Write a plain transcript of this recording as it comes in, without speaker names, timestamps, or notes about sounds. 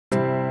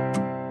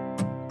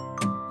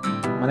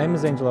My name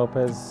is Ange.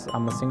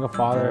 I'm a single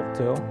father of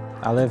two.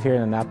 I live here in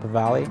the Napa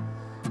Valley.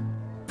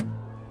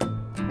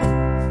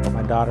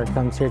 My daughter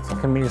comes here to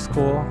community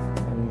school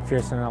in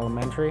Pearson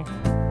Elementary.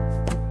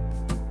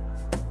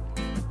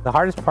 The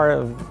hardest part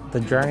of the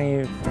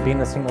journey of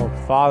being a single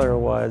father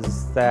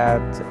was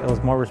that it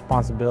was more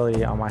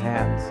responsibility on my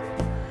hands.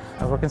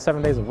 I was working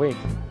 7 days a week.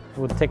 I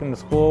would take them to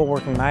school,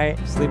 work at night,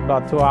 sleep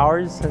about 2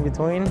 hours in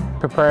between,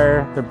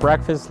 prepare their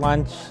breakfast,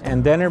 lunch,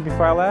 and dinner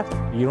before I left.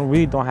 You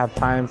really don't have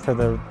time for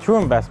the true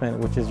investment,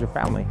 which is your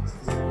family.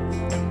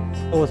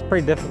 It was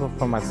pretty difficult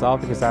for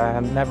myself because I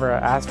had never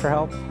asked for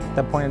help. At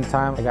that point in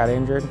time, I got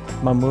injured.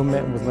 My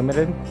movement was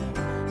limited.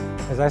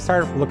 As I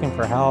started looking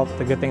for help,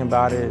 the good thing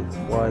about it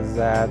was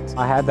that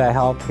I had that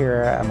help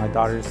here at my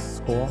daughter's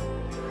school.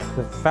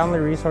 The Family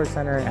Resource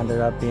Center ended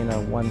up being a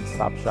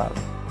one-stop shop.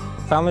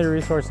 Family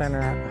Resource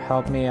Center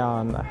helped me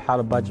on how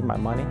to budget my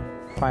money,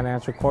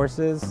 financial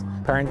courses,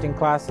 parenting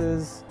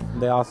classes.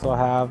 They also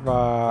have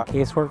a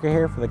caseworker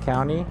here for the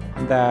county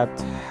that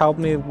helped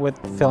me with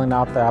filling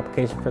out the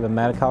application for the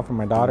Medi-Cal for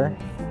my daughter.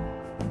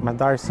 My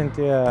daughter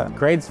Cynthia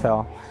grades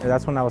fell.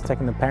 That's when I was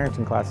taking the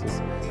parenting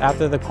classes.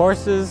 After the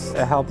courses,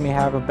 it helped me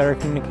have a better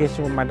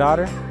communication with my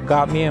daughter,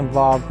 got me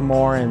involved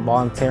more in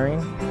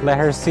volunteering, let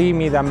her see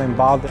me that I'm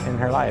involved in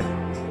her life,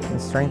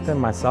 and strengthened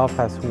myself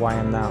as who I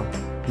am now.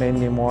 Made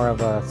me more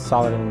of a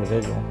solid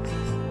individual.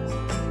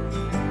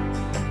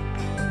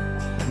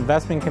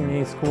 Investment in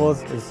community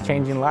schools is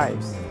changing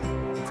lives.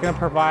 It's going to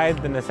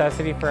provide the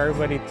necessity for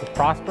everybody to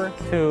prosper,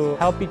 to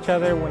help each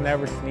other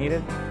whenever it's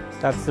needed.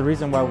 That's the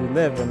reason why we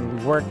live and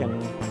we work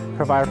and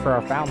provide for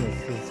our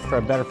families, is for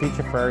a better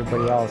future for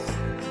everybody else.